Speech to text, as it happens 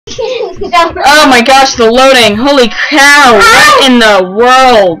Oh my gosh, the loading! Holy cow! What in the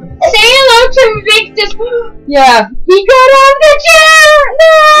world? Say hello to Victus. Yeah. He got off the chair.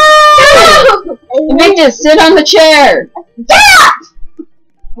 No. Victus, sit on the chair.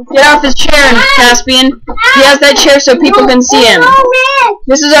 Get off his chair, Caspian. He has that chair so people can see him.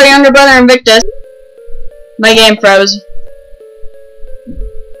 This is our younger brother, Invictus. My game froze.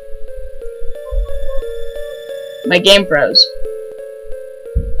 My game froze.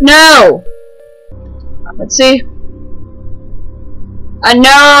 No! Let's see.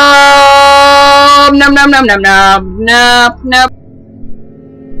 No! Nom nom nom nom nom nom nom.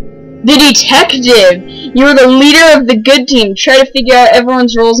 The detective! You are the leader of the good team. Try to figure out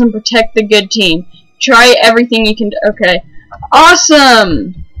everyone's roles and protect the good team. Try everything you can do. Okay.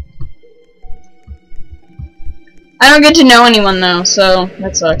 Awesome! I don't get to know anyone though, so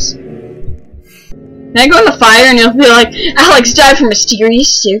that sucks. Can I go in the fire and you'll be like, Alex died from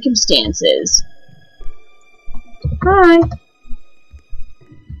mysterious circumstances. Hi.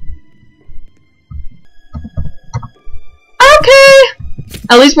 Okay.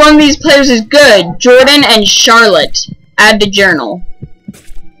 At least one of these players is good. Jordan and Charlotte. Add to journal.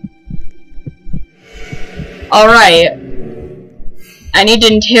 Alright. I need to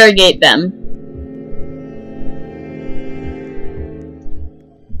interrogate them.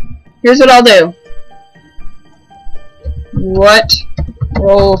 Here's what I'll do. What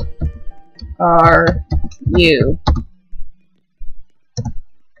role are you?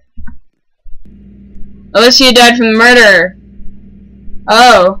 Alicia died from the murder.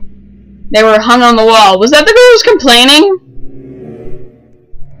 Oh. They were hung on the wall. Was that the girl who was complaining?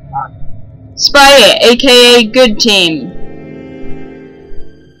 Spy, aka Good Team.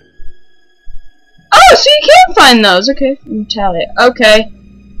 Oh, so you can find those. Okay, Natalia. Okay.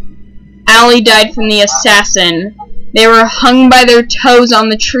 Allie died from the assassin. They were hung by their toes on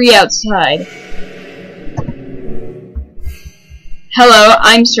the tree outside. Hello,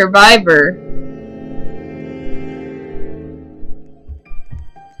 I'm Survivor.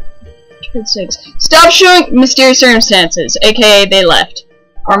 Stop showing mysterious circumstances, aka they left.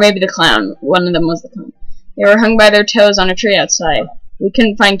 Or maybe the clown. One of them was the clown. They were hung by their toes on a tree outside. We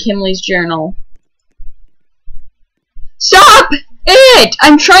couldn't find Kimley's journal. Stop it!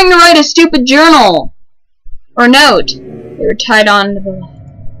 I'm trying to write a stupid journal. Or note. They were tied on to the...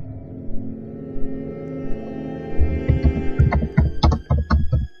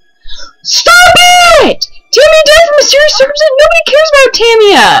 Stop it! Tammy died from mysterious circumstances. Nobody cares about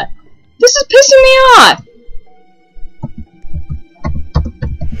Tamia. This is pissing me off.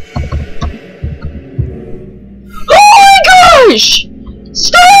 Oh my gosh!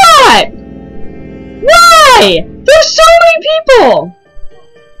 Stop! Why? There's so many people.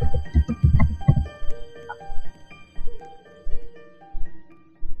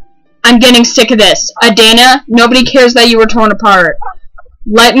 I'm getting sick of this. Adana, nobody cares that you were torn apart.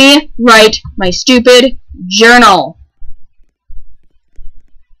 Let me write my stupid journal.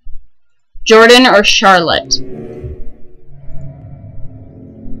 Jordan or Charlotte?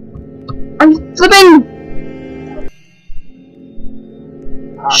 I'm flipping!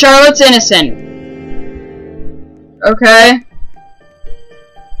 Charlotte's innocent. Okay.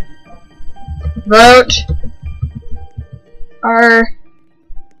 Vote.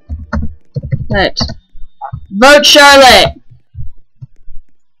 Vote Charlotte!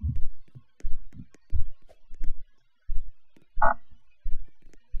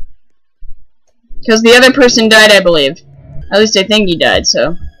 Because the other person died, I believe. At least I think he died,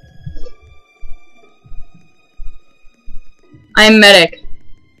 so. I'm medic.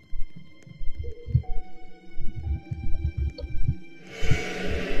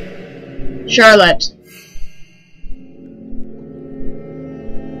 Charlotte.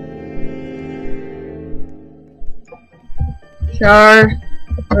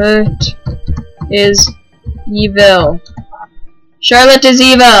 Charlotte is evil. Charlotte is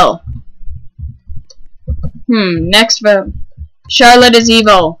evil. Next vote. Charlotte is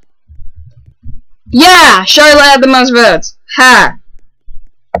evil. Yeah! Charlotte had the most votes. Ha!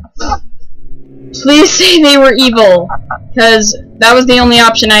 Please say they were evil. Because that was the only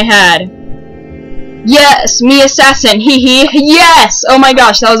option I had. Yes! Me assassin! Hee hee! Yes! Oh my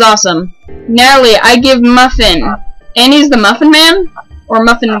gosh, that was awesome. Natalie, I give Muffin. Annie's the Muffin Man? Or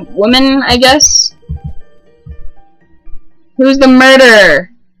Muffin Woman, I guess? Who's the murderer?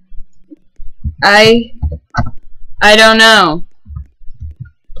 I don't know.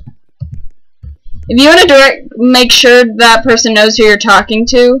 If you want to make sure that person knows who you're talking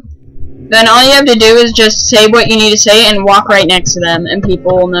to, then all you have to do is just say what you need to say and walk right next to them, and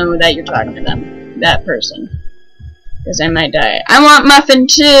people will know that you're talking to them. That person. Because I might die. I want muffin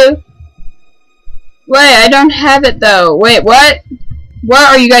too! Wait, I don't have it though. Wait, what? What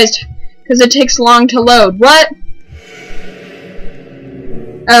are you guys... Because it takes long to load. What?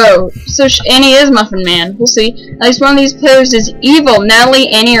 Oh, so Annie is Muffin Man. We'll see. At least one of these players is evil. Natalie,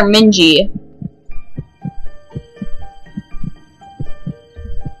 Annie, or Minji.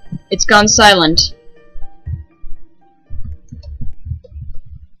 It's gone silent.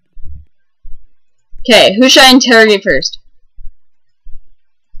 Okay, who should I interrogate first?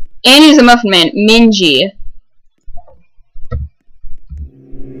 Annie's a Muffin Man. Minji.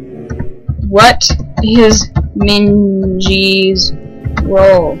 What is Minji's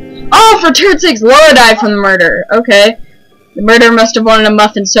role? Oh, for turd sakes, Laura died from the murder. Okay. The murderer must have wanted a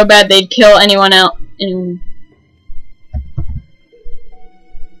muffin so bad they'd kill anyone else.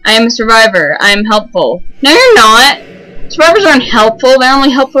 I am a survivor. I am helpful. No, you're not. Survivors aren't helpful. They're only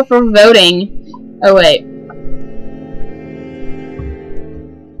helpful for voting. Oh, wait.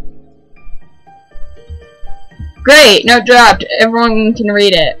 Great. Note dropped. Everyone can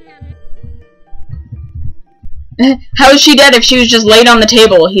read it. How is she dead if she was just laid on the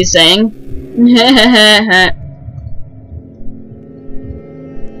table, he's saying.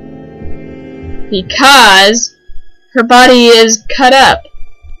 Because her body is cut up.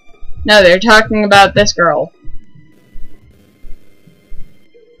 No, they're talking about this girl.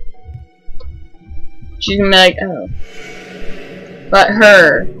 She's gonna be like, oh. But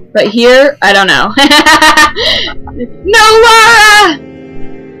her. But here, I don't know. No, Laura!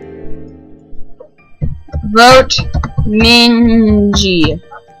 Vote Minji.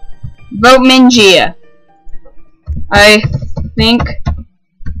 Vote Minji. I think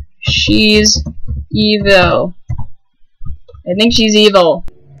she's evil. I think she's evil.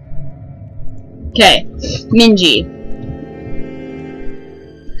 Okay. Minji.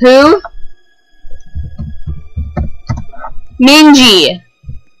 Who? Minji.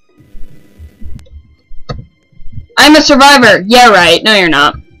 I'm a survivor. Yeah, right. No, you're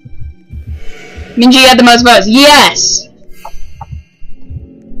not. Minji had the most votes. Yes!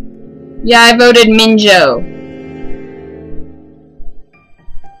 Yeah, I voted Minjo.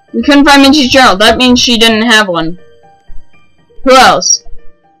 We couldn't find Minji's journal. That means she didn't have one. Who else?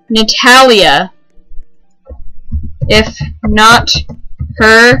 Natalia. If not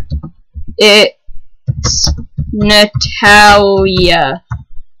her, it's Natalia.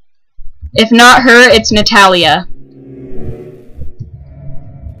 If not her, it's Natalia.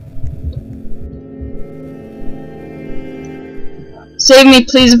 Save me,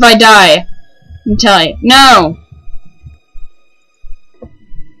 please, if I die. Natalia. No!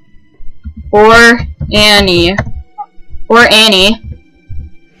 Or Annie. Or Annie.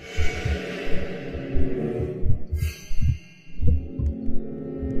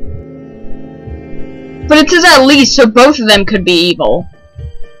 But it says at least, so both of them could be evil.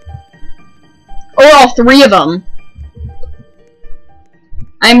 Or all three of them.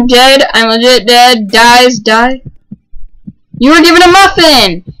 I'm dead. I'm legit dead. Dies. Die. You were given a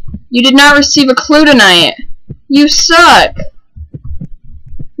muffin! You did not receive a clue tonight. You suck.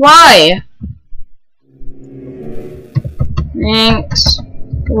 Why? Thanks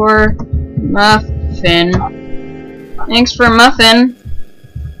for muffin. Thanks for muffin.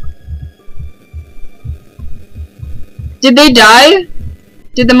 Did they die?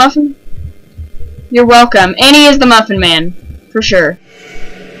 Did the muffin? You're welcome. Annie is the Muffin Man. For sure.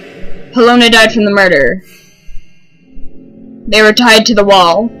 Polona died from the murder. They were tied to the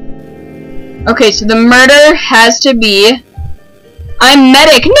wall. Okay, so the murder has to be... I'm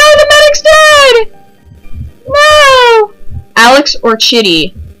medic! No, the medic's dead! No! Alex or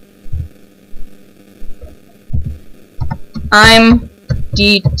Chitty? I'm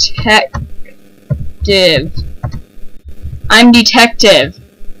detective. I'm detective.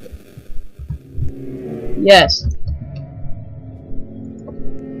 Yes.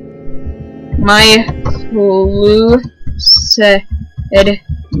 My clue said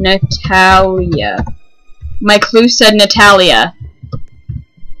Natalia. My clue said Natalia.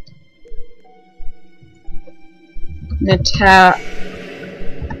 Natalia.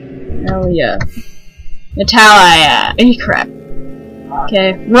 Natalia. Crap.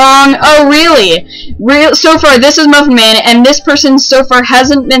 Okay. Wrong. Oh, really? So far, this is Muffin Man, and this person so far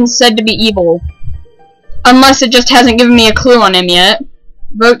hasn't been said to be evil. Unless it just hasn't given me a clue on him yet.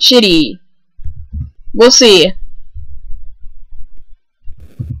 Vote Chitty. We'll see.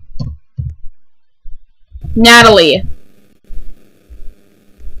 Natalie.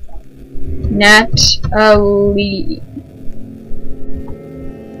 Natalie.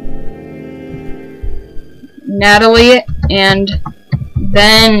 Natalie and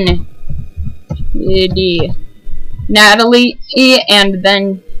then Chitty. Natalie, and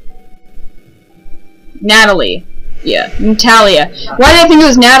then Natalie. Yeah, Natalia. Why did I think it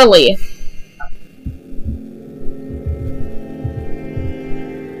was Natalie?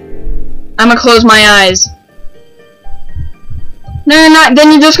 I'm gonna close my eyes. No, you're not.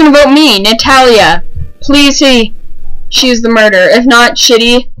 Then you're just gonna vote me, Natalia. Please say she's the murderer. If not,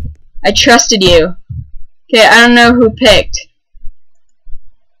 shitty. I trusted you. Okay, I don't know who picked.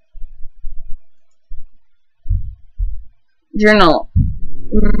 Journal.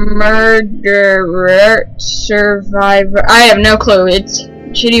 Murderer. Survivor. I have no clue. It's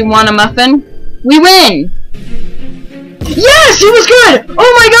shitty. Want a muffin? We win! Yes! She was good!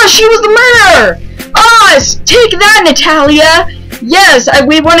 Oh my gosh, she was the murderer! Us! Take that, Natalia! Yes,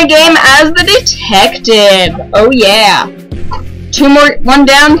 we won a game as the detective. Oh yeah. One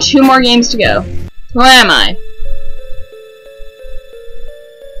down, 2 more games to go. Who am I?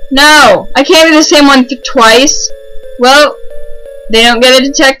 No! I can't be the same one twice. Well, they don't get a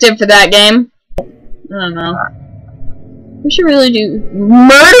detective for that game. I don't know. We should really do...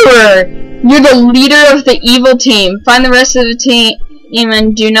 Murderer! You're the leader of the evil team. Find the rest of the team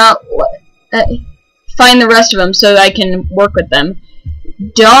and do not... find the rest of them so I can work with them.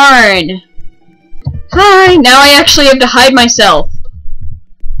 Darn! Hi! Now I actually have to hide myself.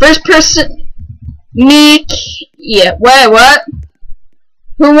 First person... Me... Yeah, wait, what?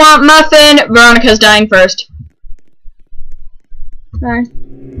 Who want muffin? Veronica's dying first. Sorry.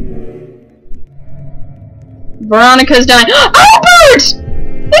 Veronica's dying. Albert!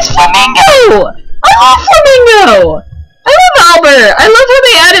 It's Flamingo! I love Flamingo! I love Albert! I love how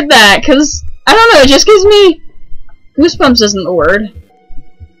they added that, because, I don't know, it just gives me... Goosebumps isn't the word.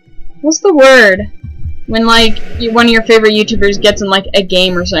 What's the word? When, like, one of your favorite YouTubers gets in, like, a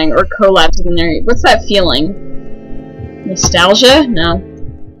game or something, or collabs in there. What's that feeling? Nostalgia? No.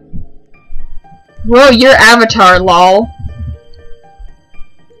 Whoa, your avatar, lol.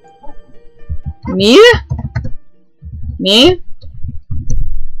 Me? Me?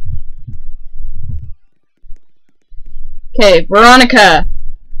 Okay, Veronica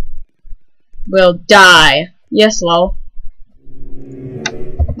will die. Yes, lol.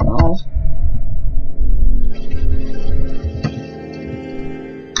 Lol.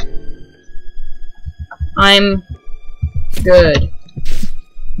 I'm good.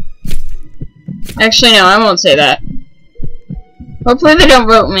 Actually, no, I won't say that. Hopefully they don't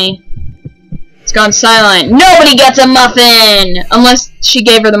vote me. It's gone silent. Nobody gets a muffin! Unless she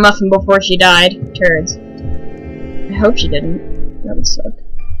gave her the muffin before she died. Turds. I hope she didn't. That would suck.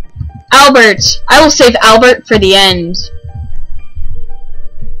 Albert! I will save Albert for the end.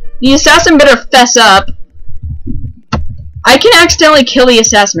 The assassin better fess up. I can accidentally kill the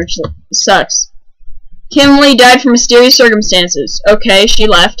assassin, which sucks. Kimberly died from mysterious circumstances. Okay, she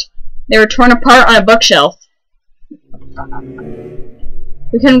left. They were torn apart on a bookshelf.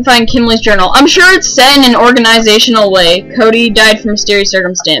 We couldn't find Kimberly's journal. I'm sure it's set in an organizational way. Cody died from mysterious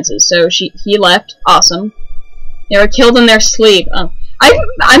circumstances, so he left. Awesome. They were killed in their sleep. Oh.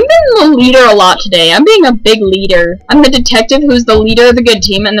 I'm being the leader a lot today. I'm being a big leader. I'm the detective who's the leader of the good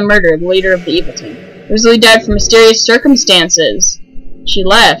team and the murderer, the leader of the evil team. Rosalie died from mysterious circumstances. She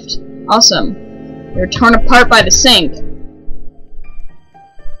left. Awesome. They were torn apart by the sink.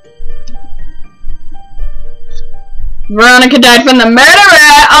 Veronica died from the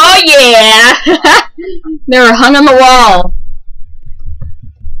murderer! Oh yeah! They were hung on the wall.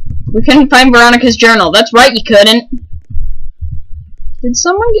 We couldn't find Veronica's journal. That's right, you couldn't.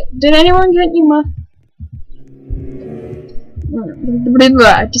 Did anyone get you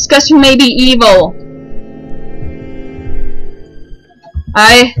discuss who may be evil.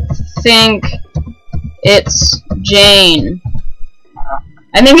 I think it's Jane.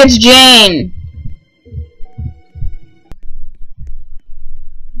 I think it's Jane.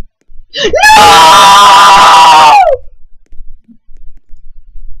 No!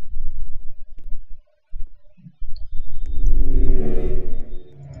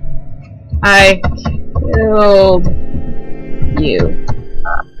 I killed you.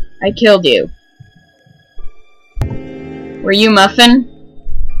 I killed you. Were you Muffin?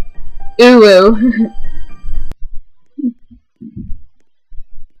 Ooh.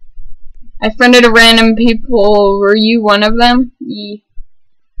 I friended a random people. Were you one of them?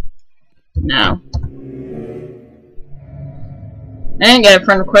 No. I didn't get a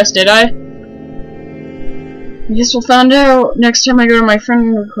friend request, did I? I guess we'll find out next time I go to my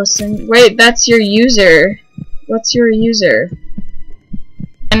friend requesting. Wait, that's your user. What's your user?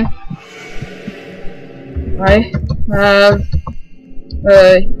 I have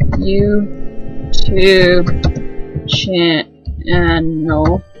a YouTube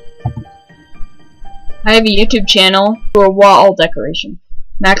channel. I have a YouTube channel for a wall decoration.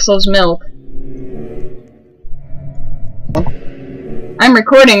 Max loves milk. I'm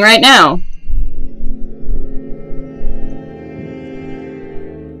recording right now.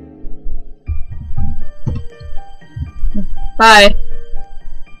 Bye.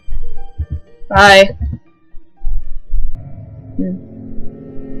 Bye.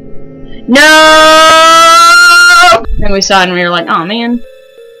 No! And we saw it and we were like, oh man.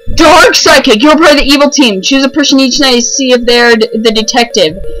 Dark Psychic! You're part of the evil team. Choose a person each night to see if they're the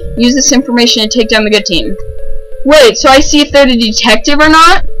detective. Use this information to take down the good team. Wait, so I see if they're the detective or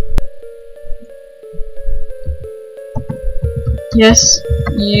not? Yes,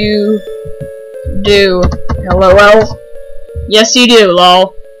 you do. LOL. Yes, you do,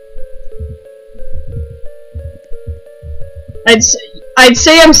 lol. I'd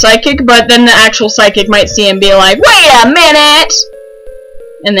say I'm psychic, but then the actual psychic might see and be like, wait a minute!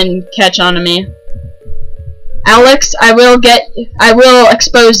 And then catch on to me. Alex, I will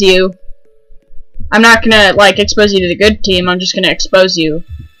expose you. I'm not gonna, like, expose you to the good team, I'm just gonna expose you.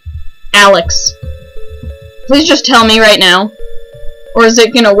 Alex. Please just tell me right now. Or is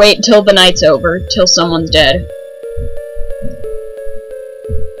it gonna wait till the night's over, till someone's dead?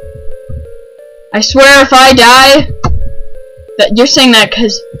 I swear if I die... You're saying that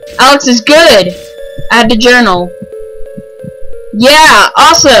because Alex is good! Add to journal. Yeah,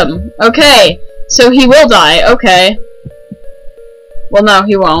 awesome! Okay, so he will die, okay. Well, no,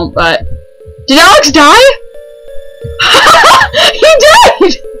 he won't, but... Did Alex die? He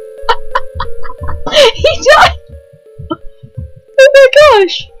died! He died! Oh my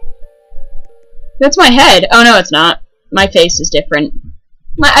gosh! That's my head. Oh no, it's not. My face is different.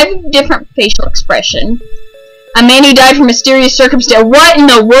 I have a different facial expression. A man who died from mysterious circumstance. What in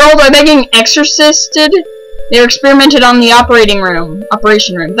the world? Are they getting exorcisted? They were experimented on the operation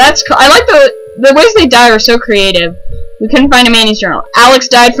room. That's cool. I like the ways they die are so creative. We couldn't find Amanda's journal. Alex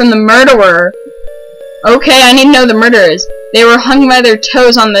died from the murderer. Okay, I need to know the murderers. They were hung by their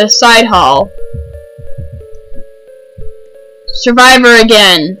toes on the side hall. Survivor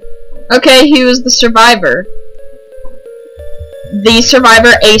again. Okay, he was the survivor. The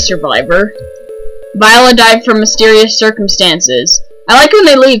survivor, a survivor. Viola died from mysterious circumstances. I like when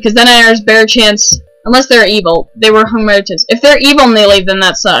they leave, because then there's a better chance, unless they're evil, they were hung by their toes. If they're evil and they leave, then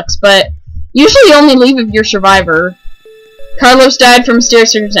that sucks, but usually you only leave if you're survivor. Carlos died from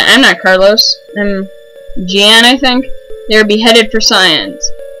mysterious circumstances. I'm not Carlos. I'm Jan, I think. They were beheaded for science.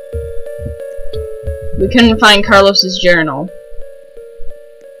 We couldn't find Carlos's journal.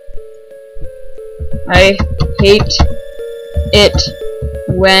 I hate it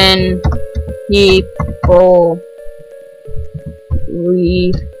when people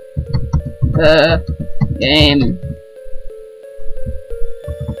leave the game.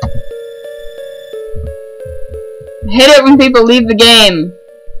 I hate it when people leave the game.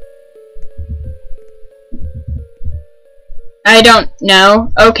 I don't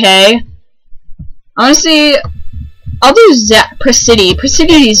know. Okay. Honestly, I'll do Presidy.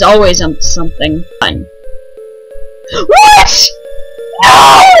 Presidy is always on something fun. What?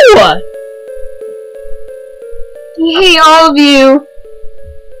 No! I hate all of you.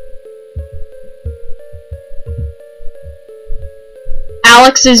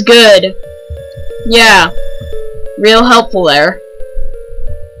 Alex is good. Yeah. Real helpful there.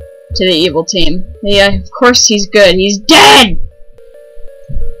 To the evil team. Yeah, of course he's good. He's dead!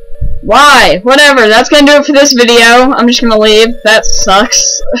 Why? Whatever, that's gonna do it for this video. I'm just gonna leave. That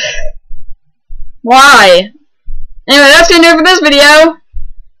sucks. Why? Anyway, that's gonna do it for this video.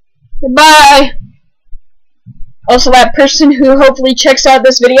 Goodbye! Also, that person who hopefully checks out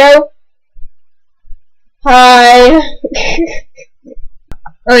this video. Hi.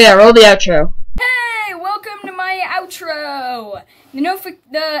 Oh yeah, roll the outro. Hey, welcome to my outro.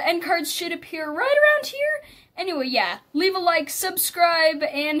 The end cards should appear right around here. Anyway, yeah, leave a like, subscribe,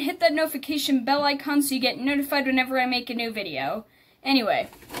 and hit that notification bell icon so you get notified whenever I make a new video. Anyway.